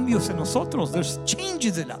 hay cambios en nosotros. There's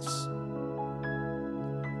changes in us.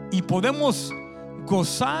 Y podemos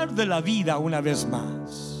gozar de la vida una vez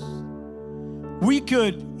más. We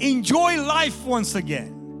could enjoy life once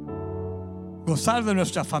again. Gozar de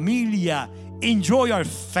nuestra familia. Enjoy our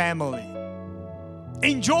family.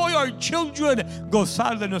 Enjoy our children.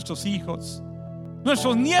 Gozar de nuestros hijos.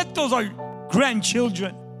 Nuestros nietos, our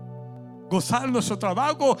grandchildren. Gozar nuestro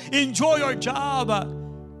trabajo. Enjoy our job.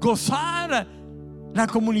 Gozar la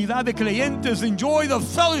comunidad de creyentes. Enjoy the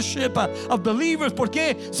fellowship of believers.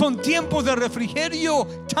 Porque son tiempos de refrigerio.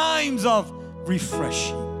 Times of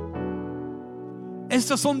refreshing.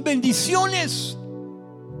 Estas son bendiciones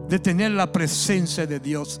de tener la presencia de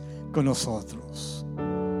Dios con nosotros.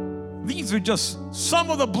 These are just some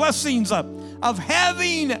of the blessings of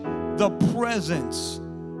having the presence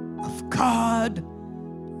of God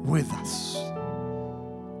with us.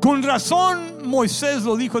 Con razón Moisés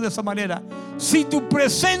lo dijo de esa manera: si tu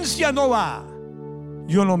presencia no va,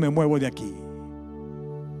 yo no me muevo de aquí.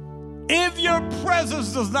 If your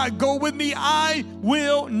presence does not go with me, I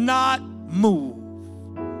will not move.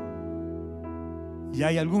 Y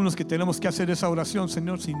hay algunos que tenemos que hacer esa oración: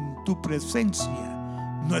 Señor, si tu presencia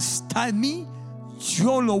no está en mí,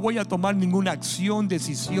 yo no voy a tomar ninguna acción,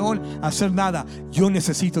 decisión, hacer nada. Yo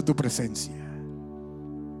necesito tu presencia.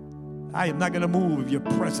 I am not going to move if your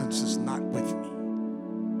presence is not with me.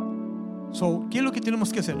 So, ¿qué es lo que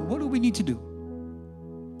tenemos que hacer? What do we need to do?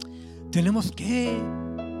 Tenemos que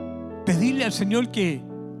pedirle al Señor que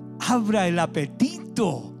abra el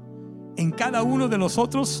apetito en cada uno de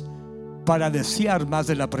nosotros para desear más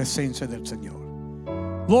de la presencia del Señor.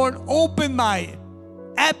 Lord, open my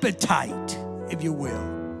appetite, if you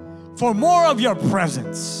will, for more of your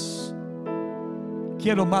presence.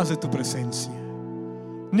 Quiero más de tu presencia.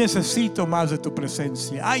 Necesito más de tu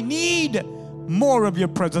presencia. I need more of your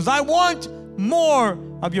presence. I want more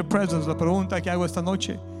of your presence. La pregunta que hago esta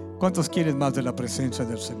noche: ¿cuántos quieren más de la presencia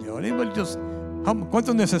del Señor?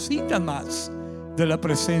 ¿Cuántos necesitan más de la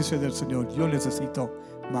presencia del Señor? Yo necesito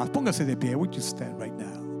más. Póngase de pie. Would you stand right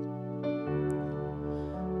now?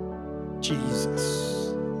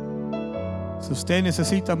 Jesus. Si usted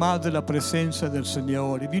necesita más de la presencia del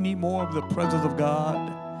Señor, if you need more of the presence of God,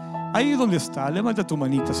 ahí donde está, levanta tus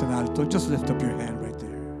manitas en alto. Just lift up your hand right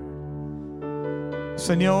there.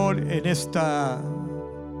 Señor, en esta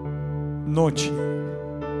noche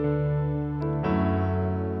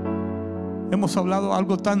hemos hablado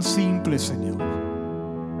algo tan simple, Señor.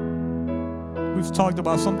 We've talked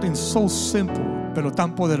about something so simple, pero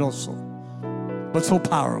tan poderoso, but so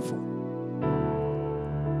powerful.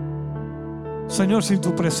 Señor, sin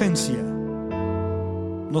tu presencia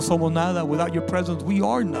no somos nada. Without your presence, we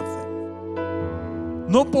are nothing.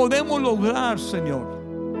 No podemos lograr, Señor,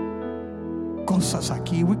 cosas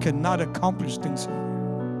aquí. We cannot accomplish things here.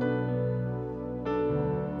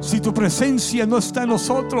 Si tu presencia no está en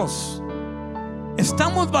nosotros,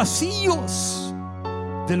 estamos vacíos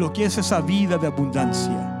de lo que es esa vida de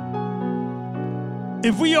abundancia.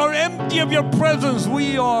 If we are empty of your presence,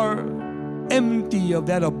 we are empty of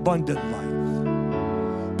that abundant life.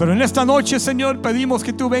 Pero en esta noche, Señor, pedimos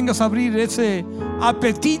que tú vengas a abrir ese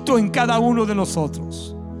apetito en cada uno de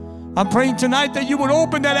nosotros. I'm praying tonight that you would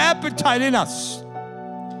open that appetite in us.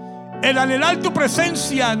 El anhelar tu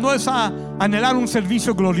presencia no es anhelar un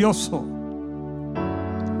servicio glorioso,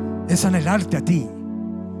 es anhelarte a ti.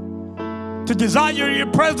 To desire your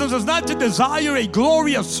presence is not to desire a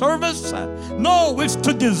glorious service. No, it's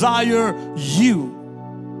to desire you.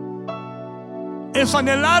 Es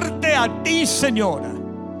anhelarte a ti, Señor.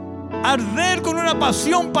 Arder con una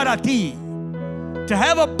pasión para ti. To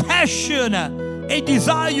have a passion, a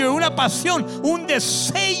desire, una pasión, un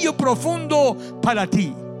deseo profundo para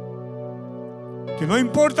ti. Que no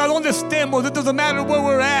importa dónde estemos, it doesn't matter where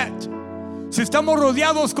we're at. Si estamos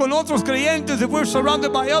rodeados con otros creyentes, if we're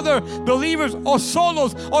surrounded by other believers, o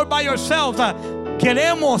solos, or by ourselves,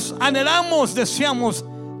 queremos, anhelamos, deseamos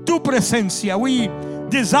tu presencia. We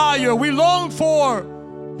desire, we long for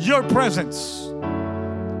your presence.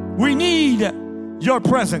 We need your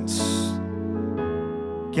presence.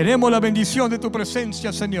 Queremos la bendición de tu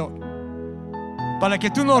presencia, Señor, para que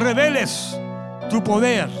tú nos reveles tu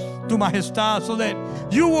poder, tu majestad, so that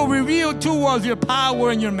you will reveal to us your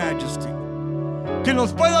power and your majesty. Que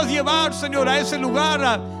nos puedas llevar, Señor, a ese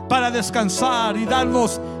lugar para descansar y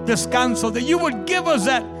darnos descanso. That you would give us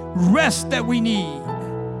that rest that we need.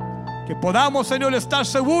 Que podamos, Señor, estar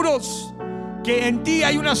seguros que en ti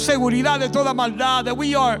hay una seguridad de toda maldad. That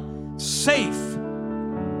we are safe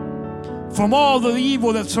from all the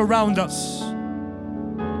evil that surround us.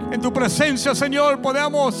 En tu presencia, Señor,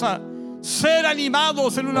 podamos ser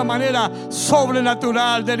animados en una manera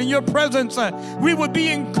sobrenatural. That in your presence we would be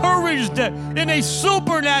encouraged in a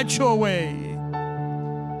supernatural way.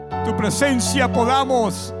 Tu presencia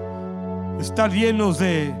podamos estar llenos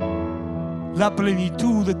de la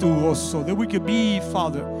plenitud de tu gozo. That we could be,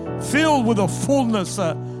 Father, filled with the fullness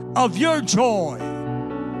of your joy.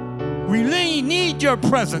 We need your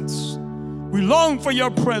presence. We long for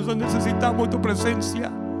your presence. Necesitamos tu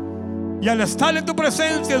presencia. Y al estar en tu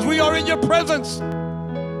presencia, as we are in your presence,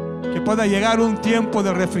 que pueda llegar un tiempo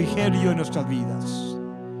de refrigerio en nuestras vidas.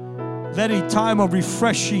 Let a time of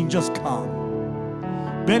refreshing just come.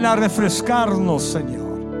 Ven a refrescarnos,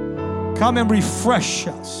 Señor. Come and refresh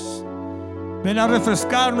us. Ven a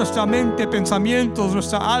refrescar nuestra mente, pensamientos,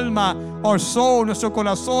 nuestra alma, our soul, nuestro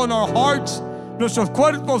corazón, our hearts, nuestros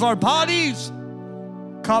cuerpos, our bodies.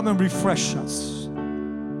 Come and refresh us.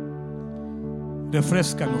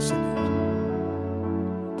 Refrescanos, Señor.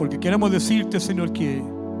 Porque queremos decirte, Señor, que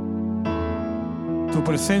tu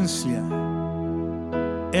presencia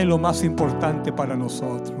es lo más importante para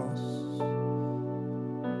nosotros.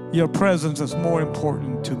 Your presence is more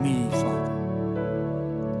important to me, Father.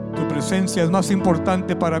 Tu presencia es más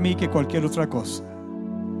importante para mí que cualquier otra cosa.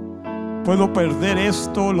 Puedo perder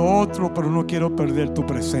esto, lo otro, pero no quiero perder tu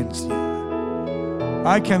presencia.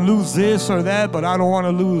 I can lose this or that, but I don't want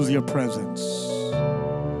to lose your presence.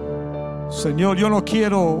 Señor, yo no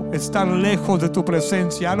quiero estar lejos de tu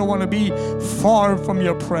presencia. I don't want to be far from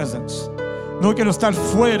your presence. No quiero estar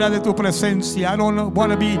fuera de tu presencia. I don't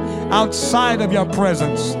want to be outside of your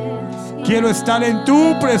presence. Quiero estar en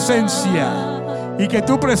tu presencia y que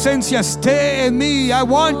tu presencia esté en mí. I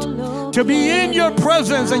want to be in your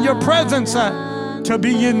presence and your presence to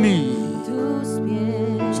be in me.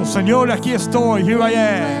 So, Señor, aquí estoy. Here I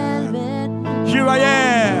am. Here I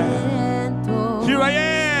am. Here I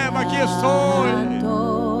am. Aquí estoy.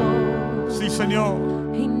 Sí, Señor.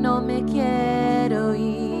 Y no me quiero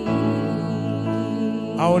ir.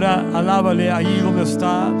 Ahora alábale ahí donde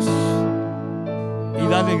estás y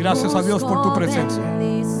dale gracias a Dios por tu presencia.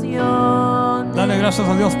 Dale gracias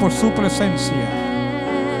a Dios por su presencia.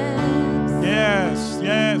 Yes,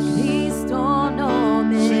 yes. Cristo, no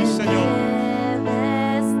me Sí, Señor.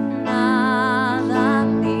 debes nada a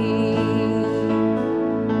mí,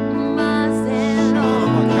 más de lo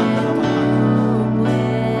que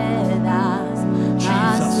puedas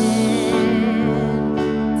hacer.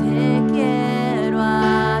 Te quiero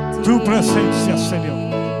a ti. Tu presencia, Señor.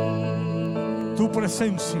 Tu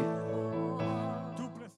presencia.